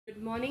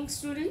Good morning,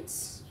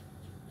 students.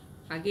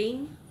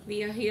 Again,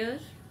 we are here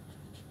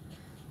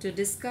to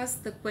discuss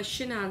the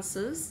question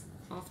answers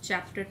of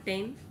chapter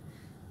 10.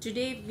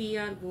 Today, we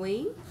are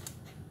going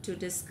to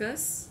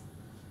discuss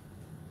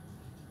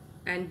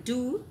and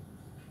do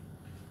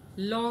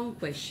long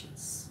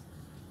questions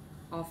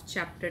of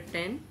chapter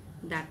 10,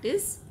 that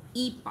is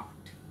E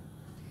part.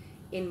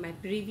 In my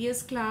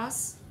previous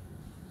class,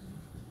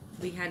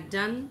 we had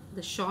done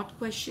the short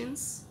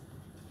questions,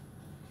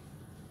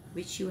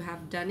 which you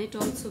have done it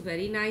also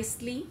very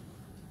nicely.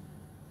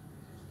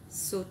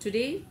 So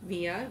today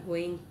we are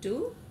going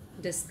to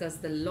discuss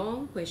the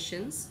long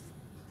questions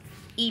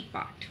E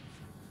part.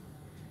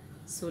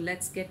 So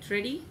let's get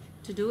ready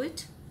to do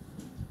it.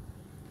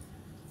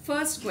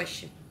 First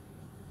question.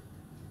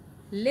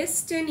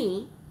 List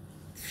any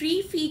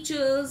 3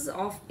 features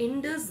of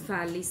Indus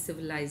Valley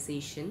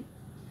civilization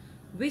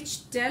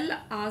which tell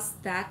us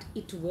that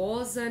it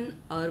was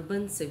an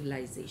urban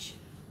civilization.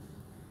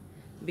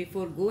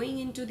 Before going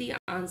into the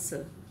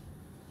answer,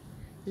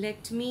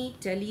 let me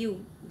tell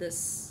you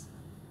this.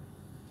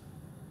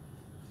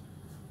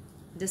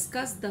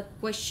 Discuss the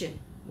question,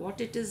 what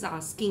it is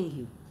asking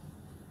you.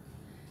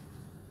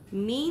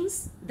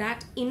 Means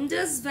that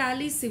Indus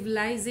Valley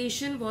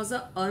civilization was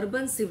an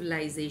urban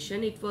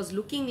civilization. It was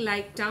looking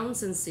like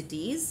towns and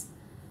cities.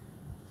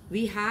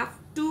 We have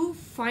to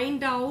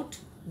find out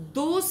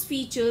those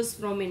features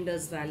from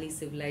Indus Valley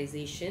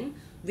civilization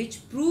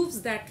which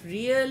proves that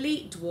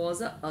really it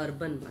was an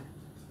urban one.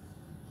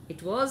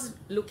 It was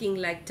looking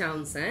like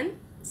towns and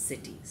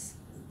cities.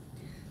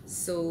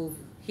 So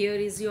here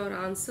is your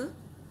answer.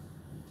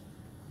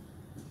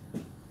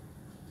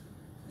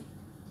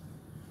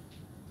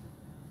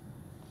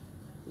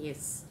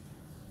 Yes,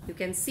 you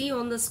can see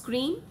on the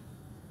screen.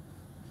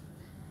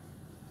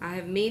 I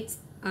have made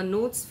a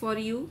notes for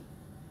you,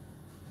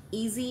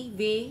 easy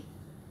way,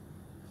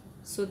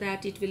 so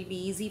that it will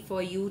be easy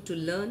for you to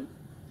learn.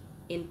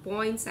 In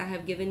points, I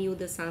have given you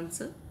this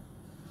answer.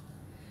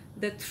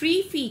 The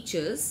 3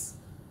 features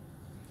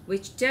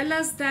which tell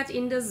us that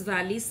Indus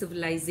Valley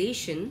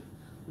civilization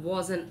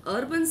was an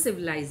urban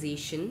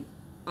civilization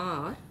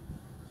are: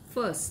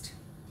 first,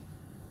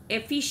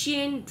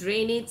 efficient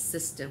drainage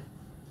system.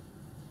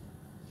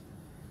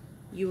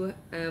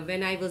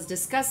 When I was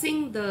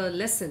discussing the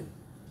lesson,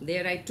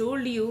 there I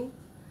told you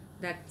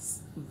that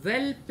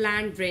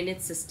well-planned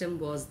drainage system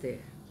was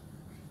there.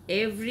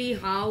 Every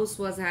house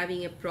was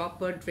having a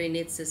proper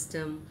drainage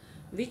system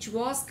which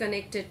was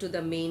connected to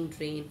the main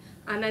drain,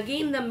 and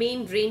again the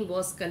main drain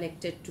was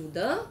connected to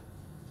the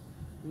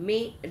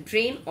main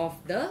drain of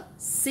the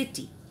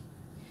city.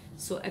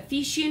 So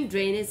efficient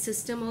drainage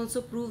system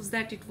also proves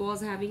that it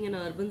was having an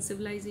urban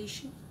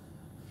civilization.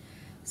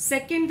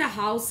 Second, the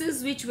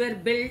houses which were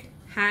built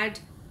had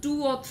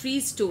 2 or 3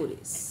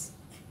 stories,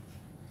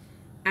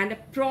 and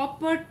a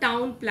proper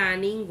town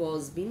planning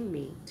was being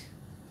made,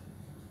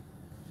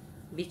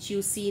 which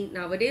you see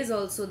nowadays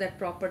also, that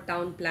proper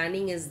town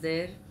planning is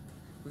there,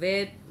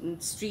 where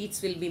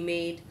streets will be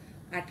made,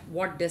 at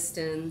what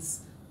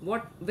distance,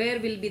 where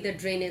will be the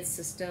drainage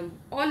system,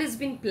 all has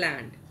been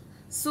planned.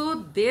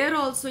 So there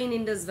also in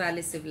Indus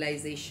Valley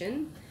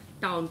civilization,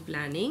 town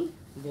planning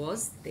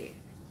was there.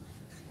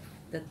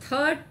 The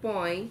third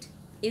point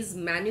is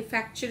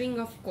manufacturing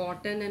of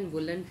cotton and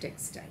woolen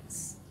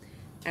textiles.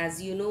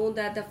 As you know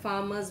that the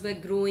farmers were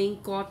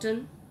growing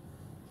cotton,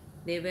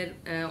 they were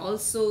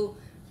also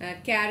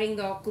carrying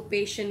the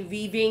occupation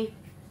weaving.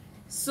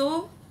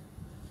 So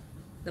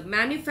the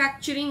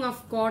manufacturing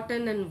of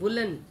cotton and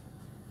woolen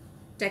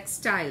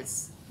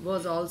textiles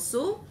was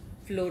also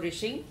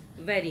flourishing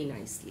very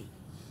nicely.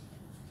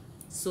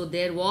 So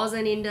there was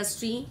an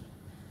industry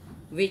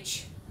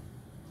which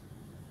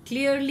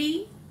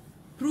clearly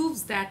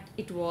proves that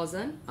it was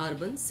an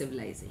urban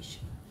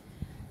civilization.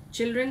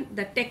 Children,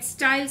 the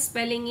textile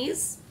spelling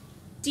is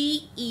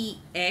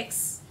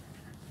Textiles.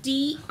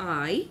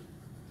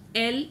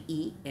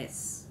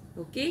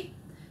 Okay.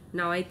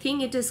 Now I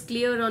think it is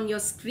clear on your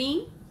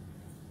screen.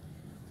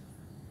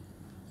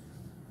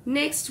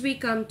 Next we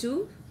come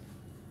to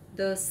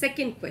the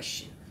second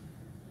question.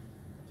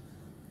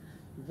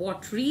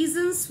 What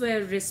reasons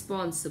were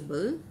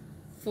responsible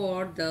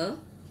for the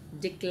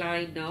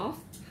decline of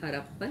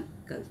Harappan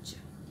culture?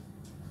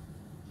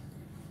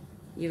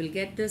 You will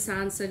get this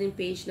answer in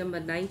page number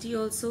 90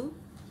 also,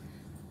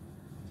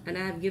 and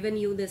I have given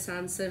you this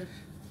answer,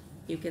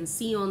 you can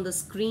see on the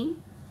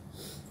screen.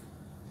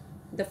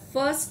 The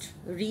first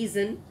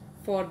reason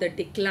for the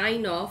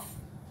decline of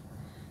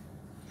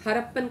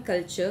Harappan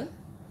culture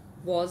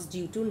was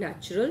due to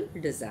natural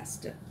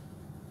disaster.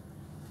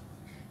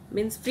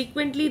 Means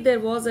frequently there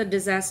was a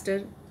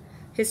disaster.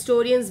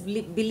 Historians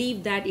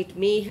believe that it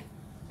may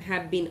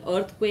have been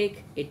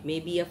earthquake, it may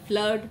be a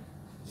flood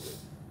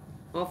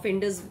of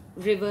Indus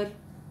River,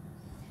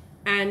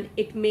 and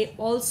it may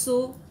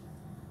also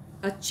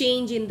a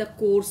change in the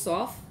course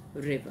of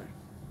river.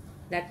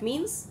 That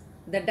means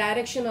the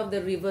direction of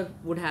the river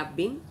would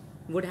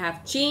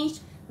have changed.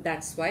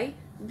 That's why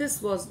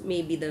this was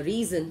maybe the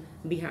reason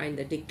behind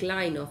the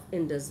decline of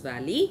Indus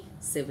Valley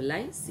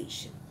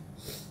civilization.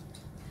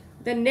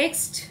 The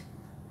next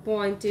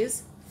point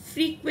is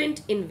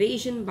frequent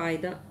invasion by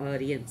the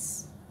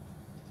Aryans.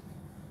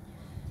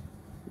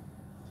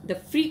 The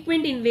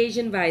frequent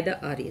invasion by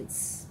the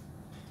Aryans.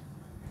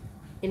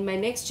 In my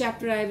next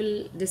chapter, I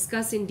will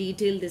discuss in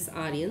detail this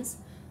Aryans,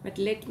 but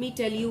let me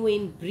tell you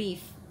in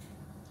brief.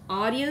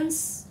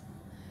 Aryans,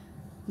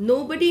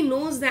 nobody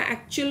knows the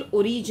actual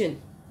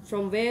origin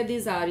from where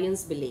these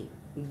Aryans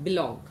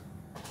belong.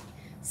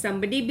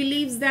 Somebody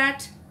believes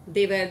that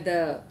they were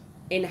the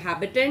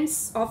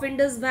inhabitants of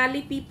Indus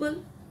Valley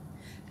people,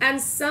 and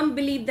some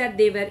believe that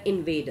they were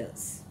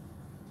invaders.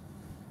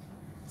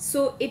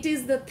 So it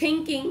is the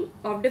thinking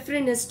of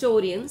different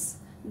historians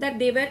that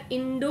they were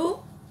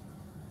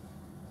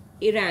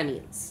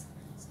Indo-Iranians.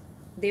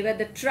 They were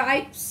the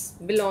tribes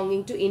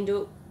belonging to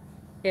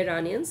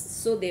Indo-Iranians,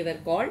 so they were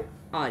called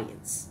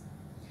Aryans,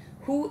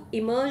 who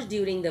emerged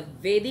during the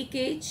Vedic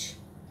age,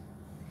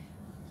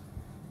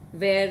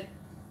 where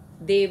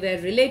they were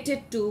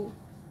related to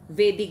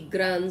Vedic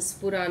Granths,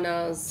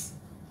 Puranas,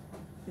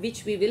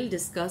 which we will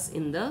discuss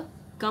in the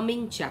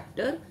coming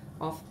chapter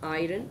of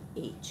Iron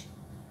Age.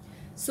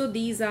 So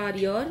these are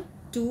your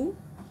two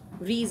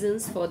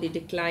reasons for the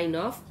decline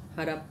of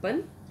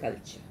Harappan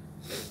culture.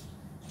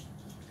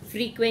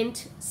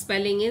 Frequent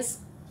spelling is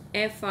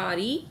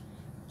F-R-E-Q-U-E-N-T,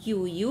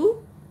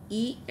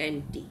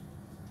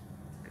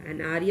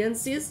 and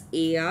Aryans is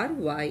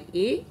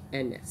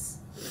A-R-Y-A-N-S.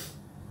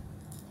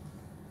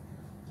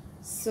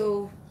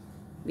 So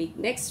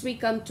next we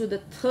come to the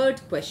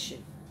third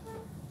question.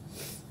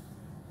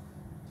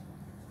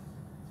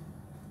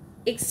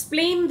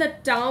 Explain the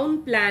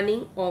town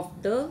planning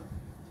of the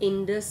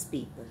Indus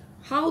people.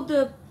 How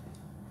the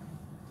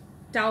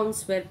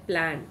towns were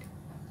planned.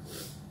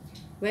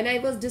 When I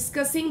was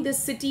discussing this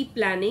city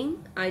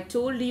planning, I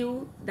told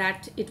you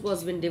that it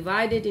was been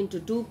divided into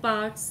two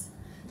parts,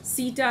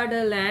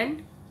 Citadel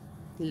and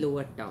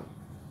Lower Town.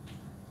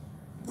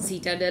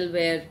 Citadel,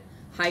 where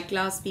high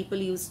class people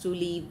used to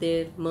live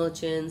there,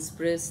 merchants,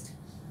 priests,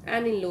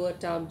 and in Lower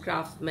Town,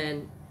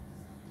 craftsmen.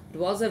 It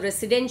was a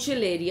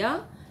residential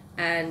area,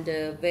 and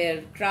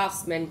where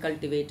craftsmen,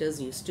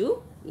 cultivators used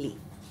to live.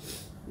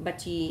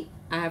 But I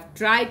have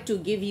tried to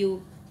give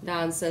you the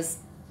answers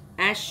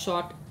as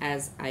short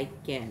as I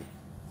can.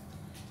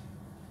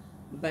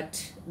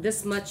 But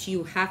this much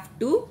you have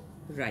to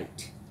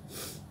write.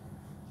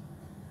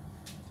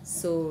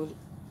 So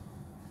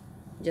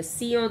just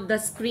see on the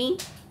screen.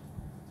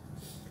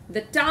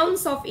 The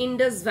towns of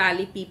Indus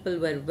Valley people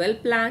were well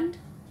planned.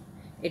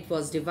 It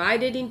was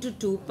divided into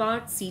two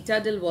parts.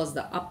 Citadel was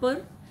the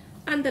upper,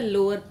 and the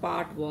lower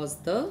part was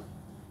the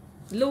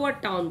Lower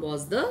Town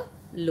was the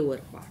lower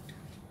part.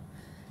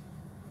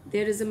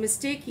 There is a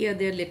mistake here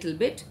there little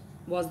bit.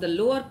 Was the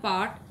lower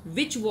part,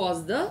 which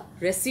was the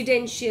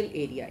residential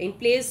area. In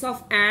place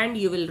of and,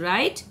 you will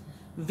write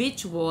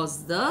which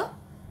was the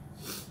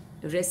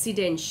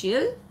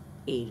residential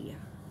area.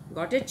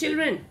 Got it,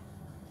 children?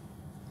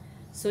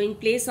 So in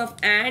place of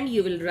and,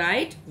 you will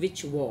write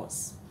which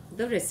was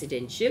the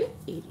residential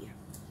area.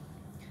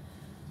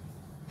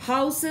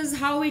 Houses,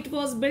 how it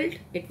was built?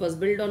 It was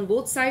built on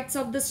both sides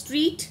of the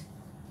street,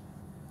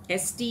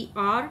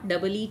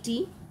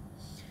 S-T-R-E-E-T,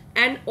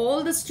 and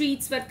all the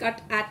streets were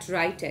cut at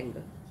right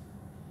angle.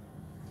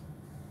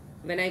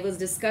 When I was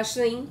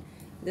discussing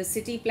the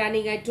city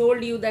planning, I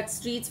told you that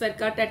streets were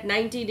cut at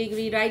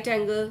 90-degree right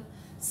angle,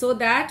 so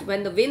that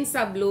when the winds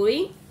are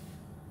blowing,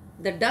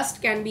 the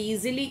dust can be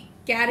easily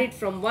carried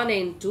from one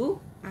end to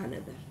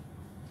another.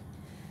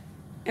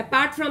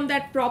 Apart from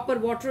that, proper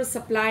water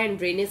supply and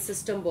drainage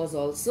system was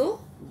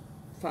also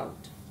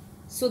found.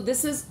 So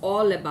this is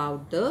all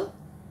about the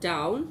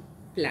town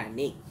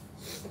planning.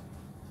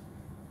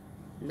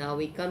 Now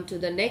we come to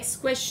the next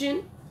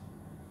question.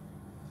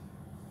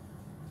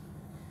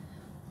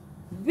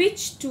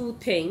 Which two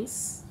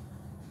things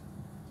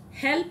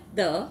help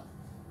the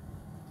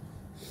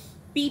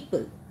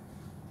people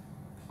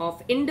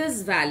of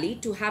Indus Valley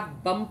to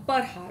have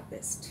bumper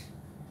harvest?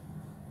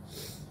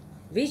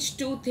 Which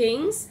two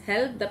things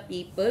help the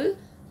people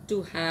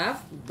to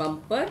have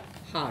bumper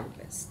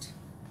harvest?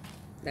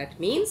 That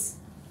means,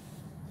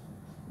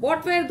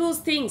 what were those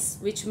things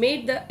which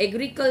made the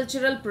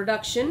agricultural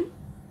production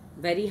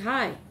very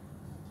high?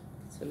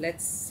 So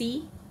let's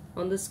see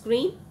on the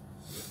screen.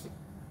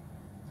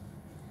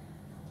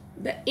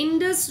 The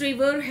Indus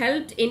River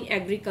helped in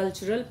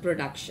agricultural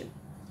production.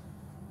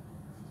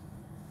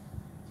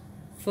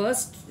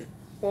 First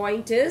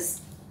point is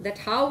that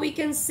how we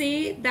can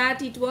say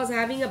that it was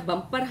having a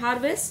bumper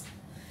harvest.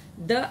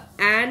 The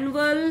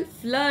annual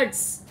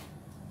floods,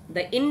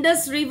 the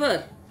Indus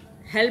River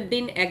helped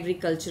in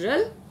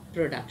agricultural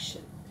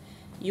production.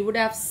 You would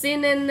have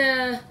seen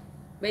in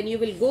when you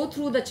will go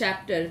through the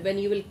chapter, when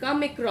you will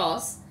come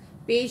across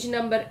page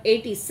number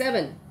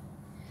 87,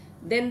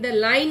 then the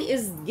line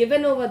is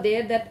given over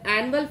there that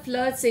annual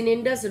floods in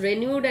Indus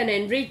renewed and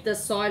enriched the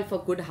soil for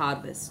good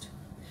harvest.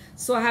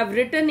 So I have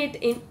written it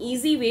in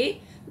easy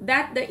way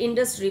that the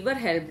Indus River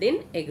helped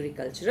in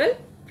agricultural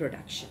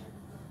production.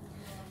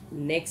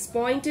 Next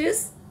point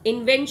is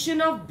invention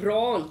of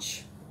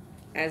bronze.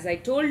 As I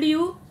told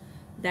you,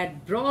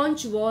 that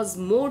bronze was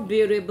more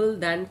durable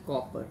than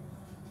copper,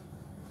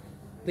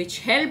 which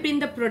helped in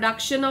the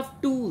production of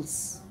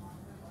tools.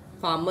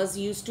 Farmers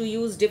used to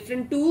use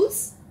different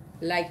tools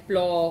like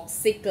ploughs,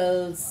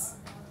 sickles.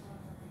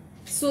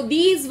 So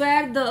these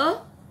were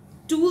the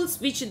tools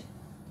which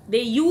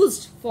they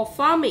used for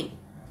farming.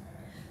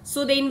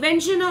 So the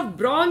invention of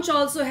bronze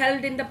also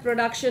helped in the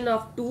production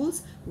of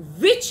tools,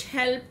 which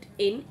helped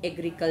in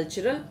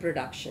agricultural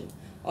production,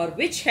 or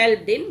which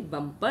helped in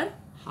bumper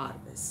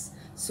harvest.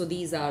 So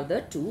these are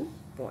the 2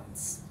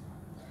 points.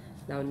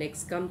 Now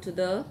next come to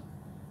the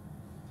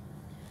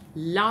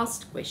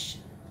last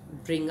question.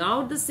 Bring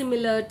out the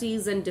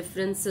similarities and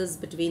differences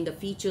between the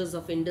features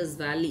of Indus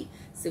Valley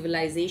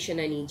civilization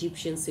and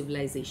Egyptian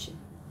civilization.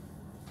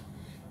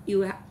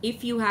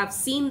 If you have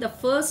seen the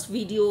first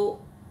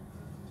video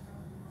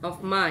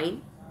of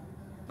mine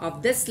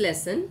of this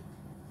lesson,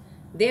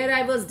 there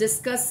I was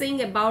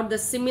discussing about the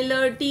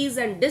similarities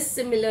and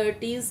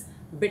dissimilarities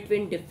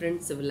between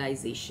different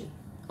civilizations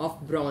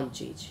of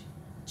Bronze Age: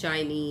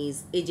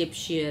 Chinese,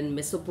 Egyptian,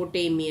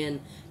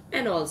 Mesopotamian,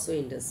 and also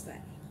Indus Valley.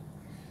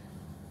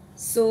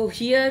 So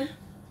here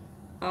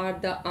are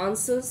the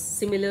answers,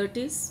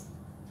 similarities.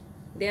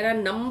 There are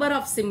number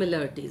of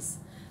similarities,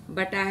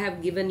 but I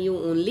have given you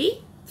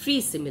only 3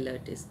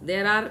 similarities.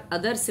 There are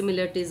other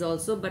similarities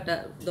also, but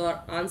the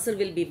answer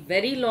will be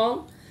very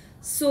long.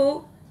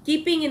 So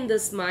keeping in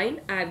this mind,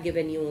 I have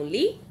given you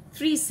only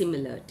 3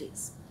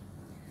 similarities.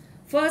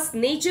 First,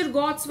 nature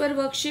gods were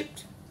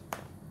worshipped.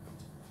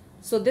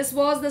 So this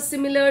was the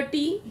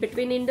similarity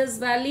between Indus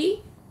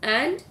Valley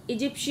and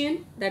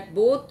Egyptian, that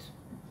both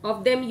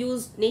of them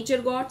used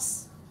nature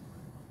gods.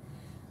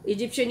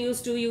 Egyptian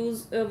used to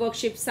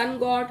worship sun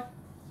god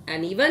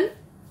and even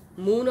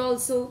moon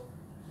also.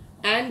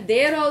 And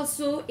there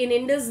also in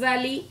Indus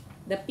Valley,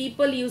 the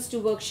people used to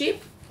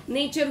worship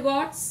nature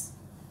gods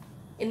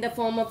in the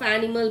form of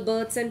animal,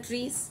 birds and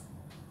trees.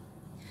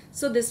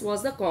 So this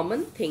was the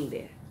common thing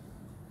there.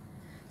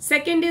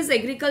 Second is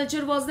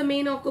agriculture was the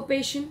main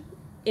occupation.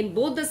 In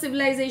both the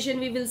civilization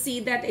we will see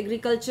that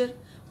agriculture.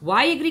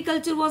 Why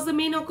agriculture was the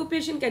main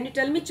occupation? Can you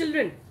tell me,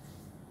 children?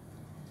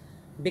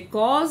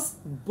 Because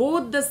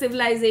both the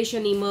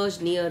civilization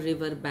emerged near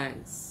river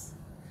banks.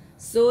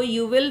 So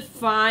you will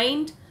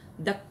find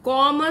the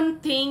common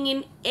thing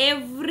in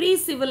every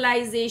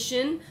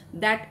civilization,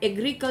 that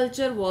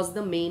agriculture was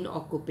the main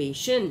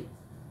occupation.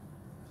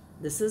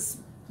 This is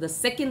the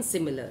second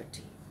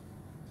similarity.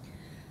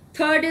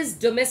 Third is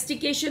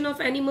domestication of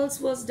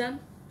animals was done.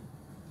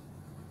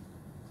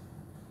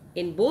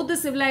 In both the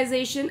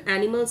civilization,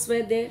 animals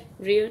were there,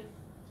 reared,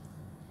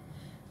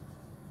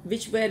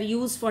 which were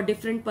used for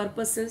different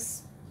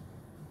purposes.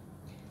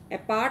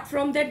 Apart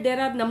from that,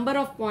 there are number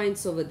of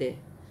points over there,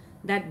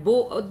 that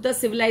both the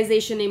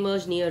civilization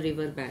emerged near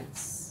river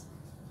banks.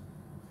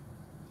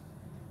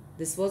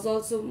 This was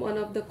also one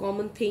of the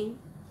common thing.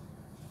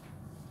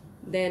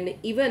 Then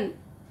even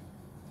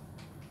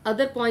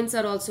other points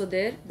are also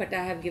there, but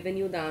I have given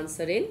you the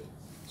answer in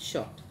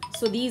short.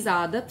 So these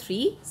are the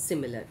 3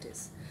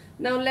 similarities.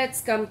 Now let's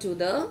come to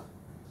the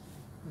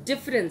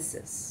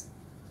differences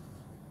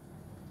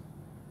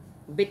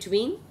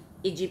between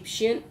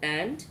Egyptian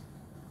and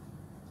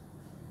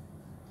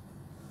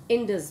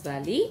Indus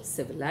Valley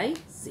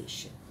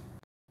civilization.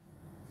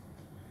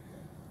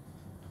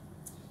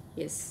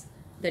 Yes,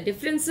 the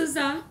differences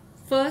are: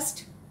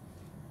 first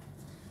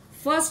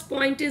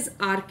point is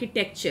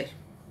architecture,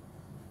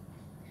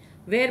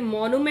 where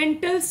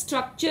monumental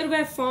structure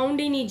were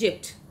found in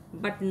Egypt,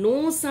 but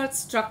no such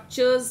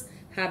structures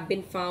have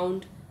been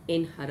found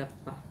in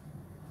Harappa.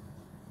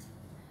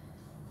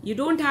 You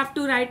don't have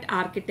to write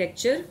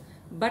architecture,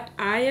 but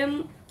I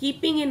am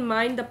keeping in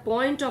mind the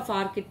point of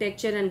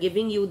architecture and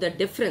giving you the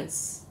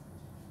difference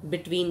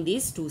between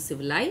these 2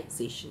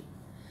 civilizations.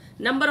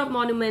 Number of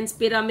monuments,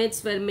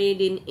 pyramids were made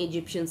in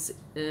Egyptian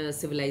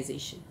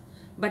civilization,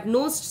 but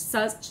no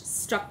such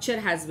structure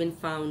has been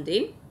found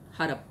in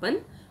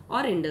Harappan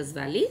or Indus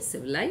Valley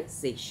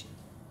civilization.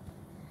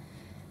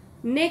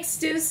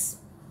 Next is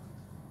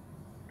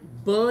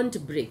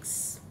burnt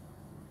bricks.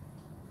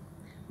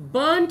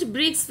 Burnt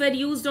bricks were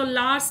used on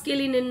large scale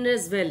in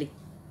Indus Valley.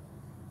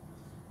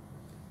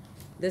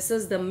 This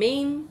is the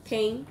main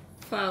thing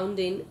found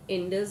in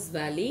Indus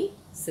Valley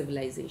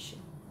civilization.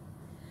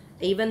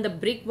 Even the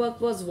brickwork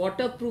was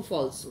waterproof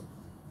also.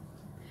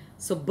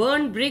 So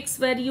burnt bricks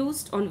were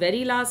used on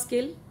very large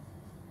scale,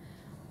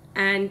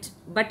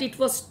 but it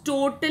was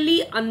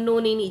totally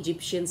unknown in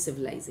Egyptian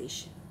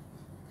civilization.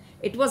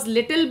 It was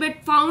little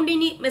bit found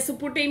in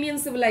Mesopotamian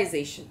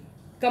civilization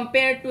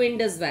compared to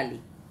Indus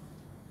Valley.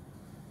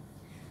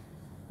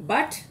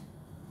 But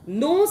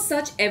no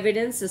such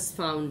evidence is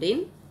found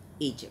in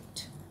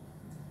Egypt.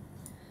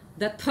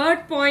 The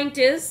third point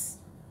is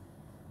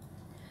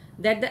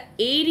that the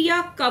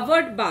area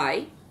covered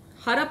by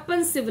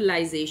Harappan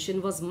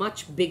civilization was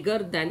much bigger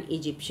than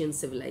Egyptian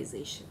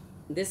civilization.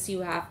 This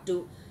you have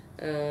to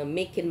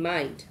make in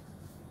mind.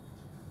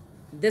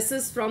 This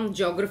is from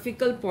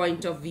geographical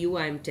point of view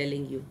I am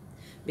telling you,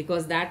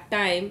 because that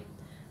time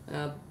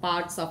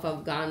parts of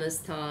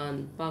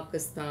Afghanistan,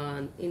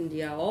 Pakistan,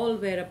 India, all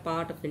were a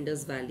part of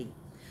Indus Valley.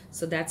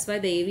 So that's why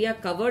the area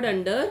covered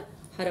under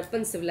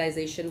Harappan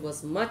civilization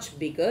was much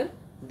bigger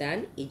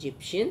than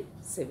Egyptian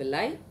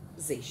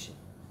civilization.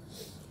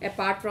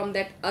 Apart from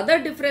that,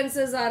 other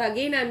differences are,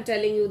 again I am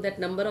telling you that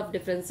number of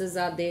differences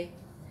are there.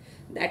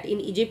 That in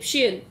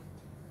Egyptian,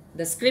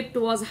 the script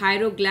was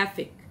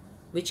hieroglyphic,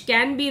 which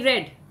can be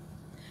read.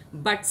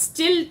 But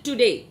still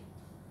today,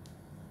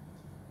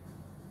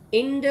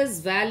 Indus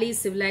Valley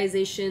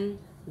civilization,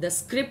 the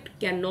script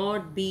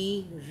cannot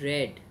be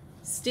read.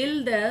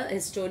 Still the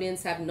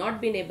historians have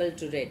not been able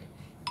to read.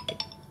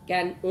 It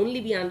can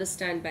only be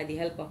understood by the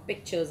help of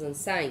pictures and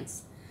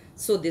signs.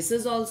 So this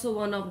is also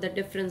one of the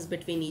difference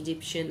between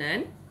Egyptian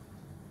and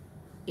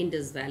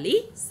Indus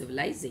Valley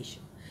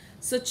civilization.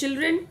 So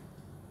children,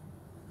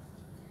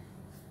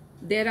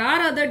 there are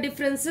other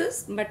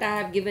differences, but I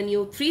have given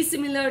you 3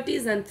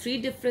 similarities and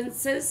 3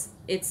 differences.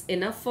 It's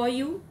enough for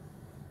you.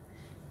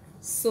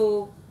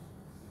 So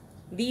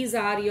these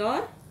are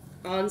your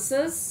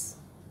answers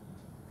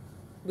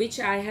which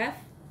I have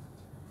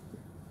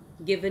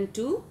given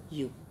to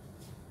you.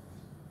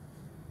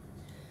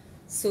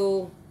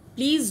 So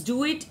please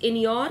do it in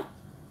your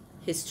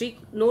history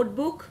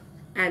notebook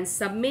and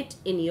submit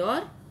in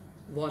your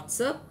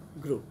WhatsApp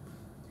group.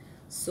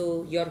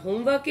 So your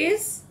homework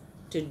is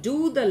to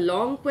do the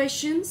long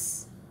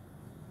questions,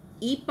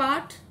 E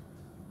part,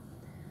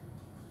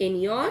 in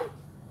your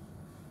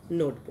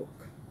notebook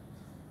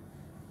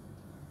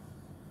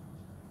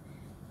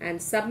and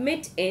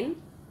submit in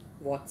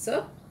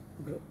WhatsApp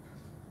group,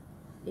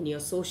 in your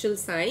social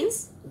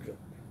science group.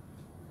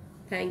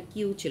 Thank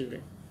you,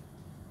 children.